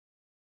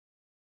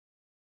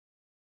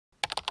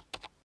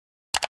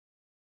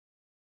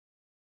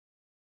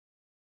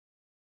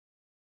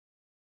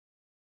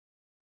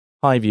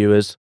Hi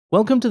viewers,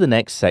 welcome to the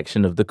next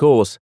section of the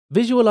course,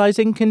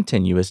 Visualizing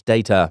Continuous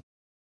Data.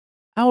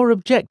 Our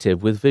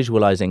objective with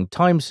visualizing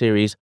time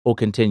series or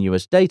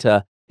continuous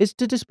data is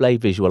to display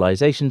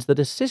visualizations that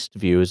assist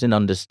viewers in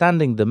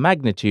understanding the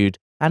magnitude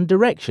and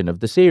direction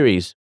of the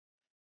series.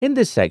 In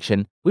this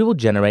section, we will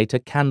generate a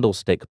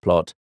candlestick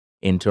plot,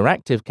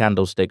 interactive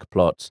candlestick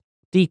plots,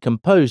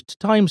 decomposed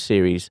time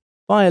series,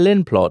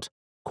 violin plot,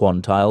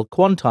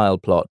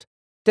 quantile plot,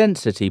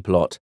 density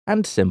plot,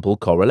 and simple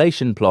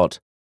correlation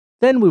plot.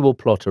 Then we will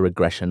plot a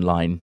regression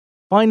line.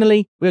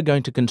 Finally, we are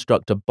going to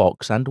construct a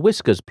box and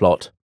whiskers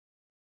plot.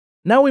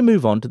 Now we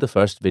move on to the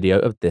first video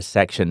of this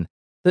section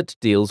that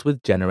deals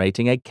with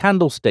generating a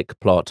candlestick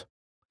plot.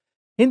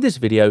 In this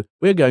video,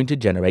 we are going to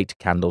generate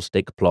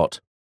candlestick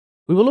plot.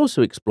 We will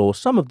also explore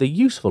some of the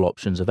useful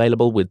options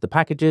available with the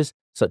packages,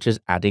 such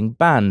as adding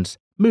bands,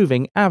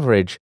 moving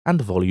average,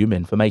 and volume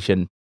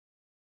information.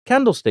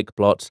 Candlestick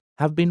plots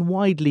have been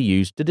widely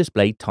used to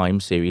display time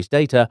series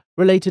data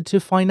related to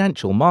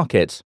financial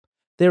markets.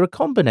 They're a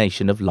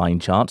combination of line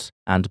charts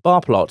and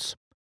bar plots.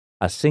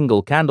 A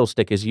single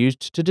candlestick is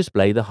used to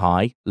display the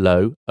high,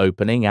 low,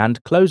 opening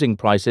and closing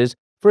prices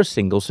for a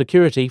single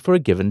security for a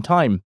given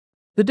time.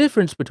 The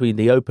difference between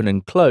the open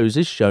and close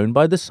is shown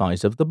by the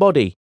size of the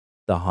body.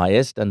 The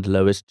highest and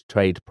lowest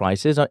trade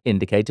prices are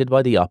indicated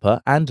by the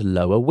upper and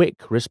lower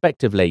wick,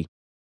 respectively.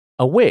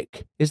 A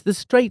wick is the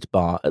straight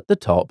bar at the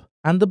top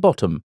and the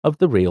bottom of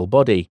the real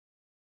body.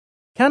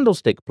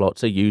 Candlestick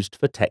plots are used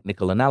for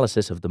technical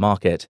analysis of the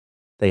market.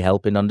 They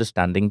help in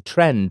understanding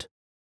trend.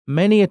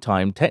 Many a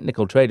time,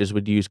 technical traders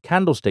would use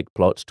candlestick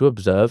plots to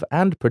observe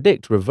and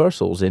predict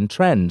reversals in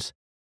trends.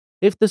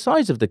 If the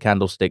size of the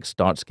candlestick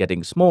starts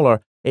getting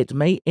smaller, it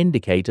may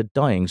indicate a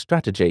dying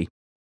strategy.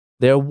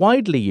 They are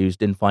widely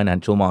used in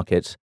financial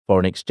markets,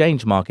 foreign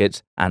exchange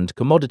markets, and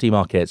commodity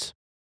markets.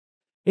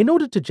 In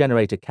order to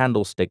generate a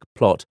candlestick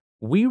plot,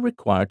 we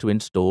require to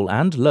install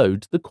and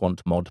load the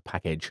quantmod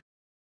package.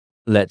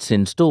 Let's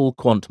install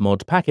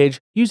quantmod package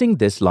using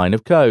this line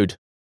of code.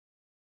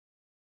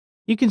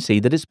 You can see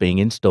that it's being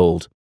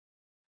installed.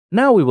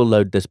 Now we will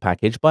load this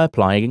package by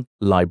applying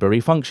library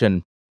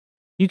function.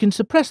 You can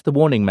suppress the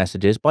warning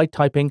messages by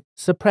typing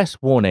suppress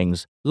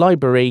warnings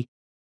library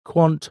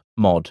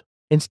quantmod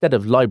instead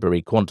of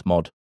library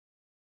quantmod.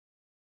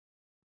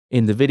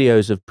 In the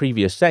videos of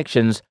previous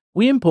sections,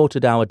 we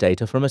imported our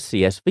data from a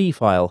CSV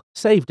file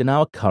saved in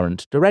our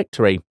current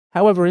directory.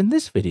 However, in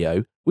this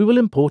video, we will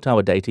import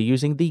our data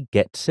using the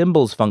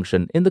getSymbols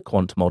function in the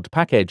quantmod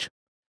package.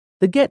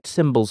 The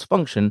getSymbols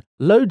function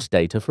loads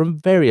data from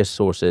various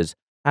sources,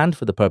 and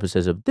for the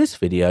purposes of this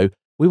video,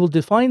 we will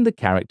define the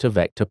character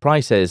vector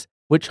prices,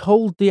 which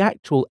hold the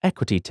actual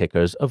equity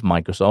tickers of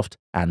Microsoft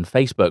and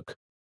Facebook.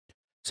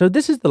 So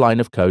this is the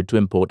line of code to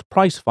import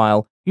price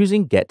file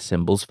using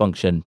getSymbols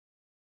function.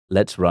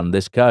 Let's run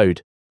this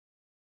code.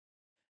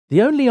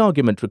 The only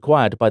argument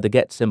required by the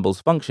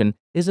getSymbols function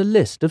is a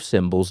list of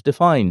symbols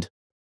defined.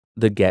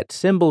 The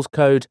getSymbols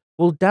code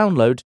will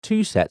download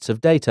two sets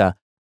of data,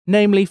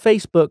 namely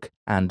Facebook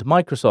and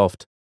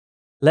Microsoft.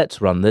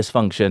 Let's run this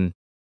function.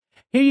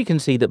 Here you can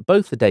see that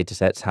both the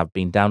datasets have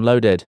been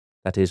downloaded,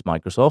 that is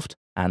Microsoft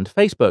and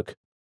Facebook.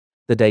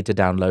 The data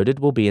downloaded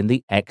will be in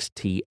the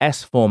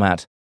XTS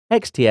format.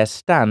 XTS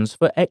stands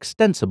for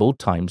Extensible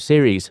Time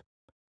Series.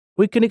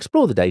 We can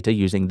explore the data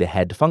using the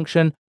head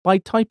function by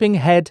typing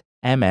head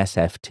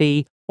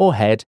MSFT or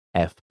head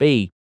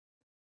FB.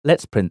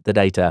 Let's print the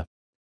data.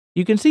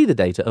 You can see the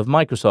data of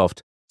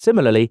Microsoft.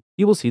 Similarly,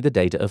 you will see the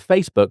data of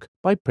Facebook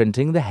by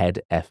printing the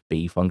head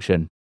FB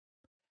function.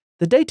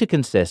 The data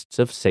consists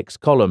of 6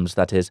 columns,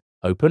 that is,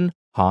 open,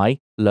 high,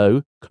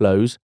 low,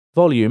 close,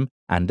 volume,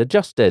 and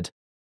adjusted.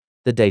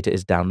 The data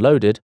is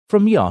downloaded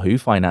from Yahoo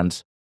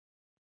Finance.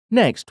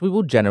 Next, we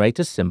will generate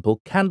a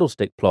simple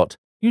candlestick plot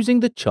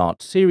using the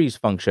chart series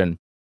function.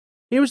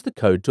 Here is the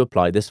code to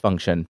apply this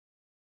function.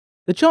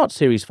 The chart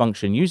series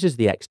function uses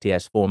the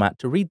XTS format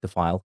to read the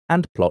file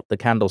and plot the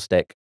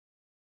candlestick.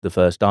 The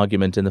first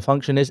argument in the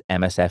function is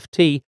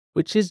MSFT,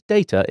 which is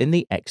data in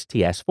the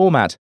XTS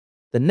format.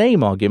 The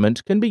name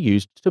argument can be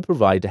used to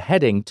provide a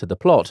heading to the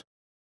plot.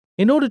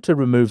 In order to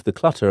remove the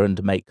clutter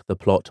and make the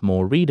plot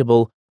more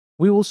readable,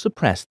 we will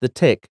suppress the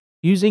tick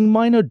using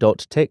minor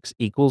dot ticks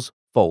equals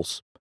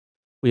false.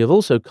 We have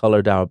also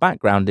colored our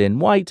background in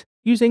white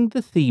using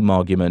the theme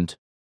argument.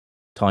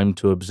 Time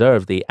to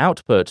observe the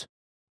output.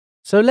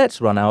 So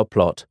let's run our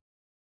plot.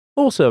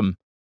 Awesome!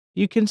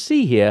 You can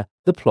see here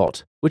the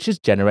plot, which is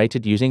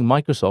generated using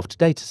Microsoft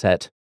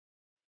dataset.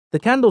 The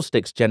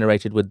candlesticks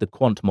generated with the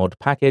quantmod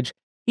package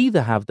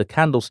either have the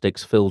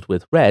candlesticks filled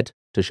with red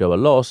to show a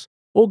loss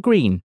or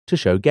green to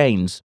show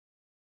gains.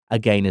 A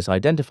gain is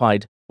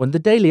identified when the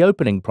daily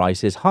opening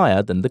price is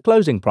higher than the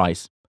closing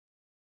price.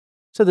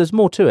 So there's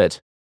more to it.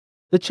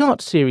 The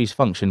chart series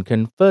function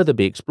can further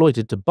be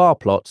exploited to bar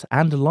plots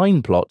and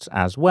line plots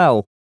as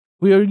well.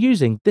 We are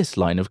using this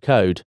line of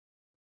code.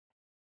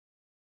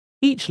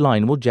 Each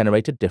line will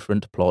generate a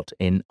different plot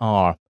in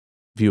R.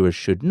 Viewers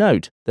should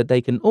note that they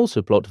can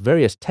also plot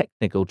various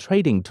technical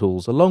trading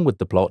tools along with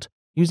the plot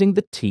using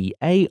the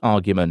TA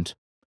argument.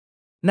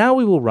 Now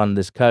we will run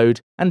this code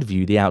and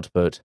view the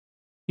output.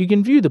 You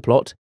can view the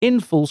plot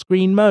in full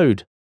screen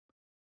mode.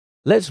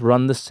 Let's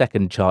run the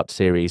second chart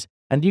series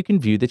and you can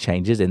view the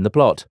changes in the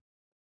plot.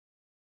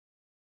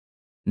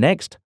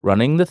 Next,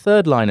 running the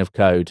third line of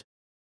code.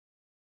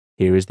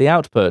 Here is the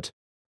output.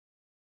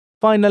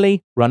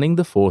 Finally, running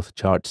the fourth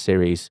chart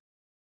series.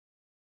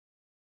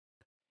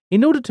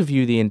 In order to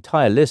view the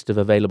entire list of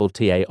available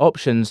TA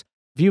options,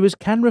 viewers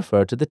can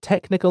refer to the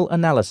Technical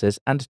Analysis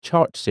and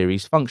Chart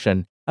Series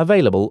function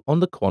available on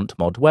the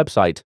quantmod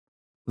website.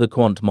 The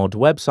quantmod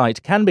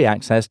website can be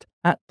accessed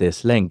at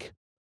this link.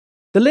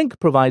 The link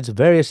provides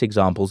various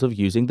examples of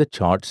using the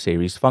chart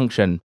series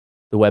function.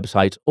 The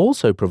website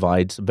also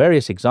provides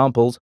various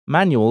examples,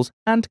 manuals,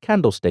 and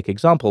candlestick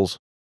examples.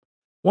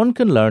 One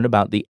can learn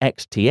about the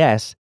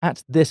XTS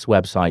at this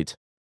website.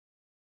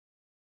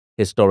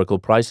 Historical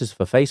prices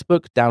for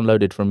Facebook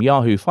downloaded from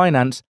Yahoo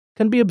Finance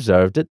can be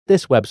observed at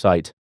this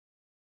website.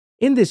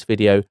 In this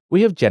video,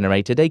 we have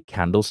generated a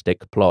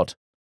candlestick plot.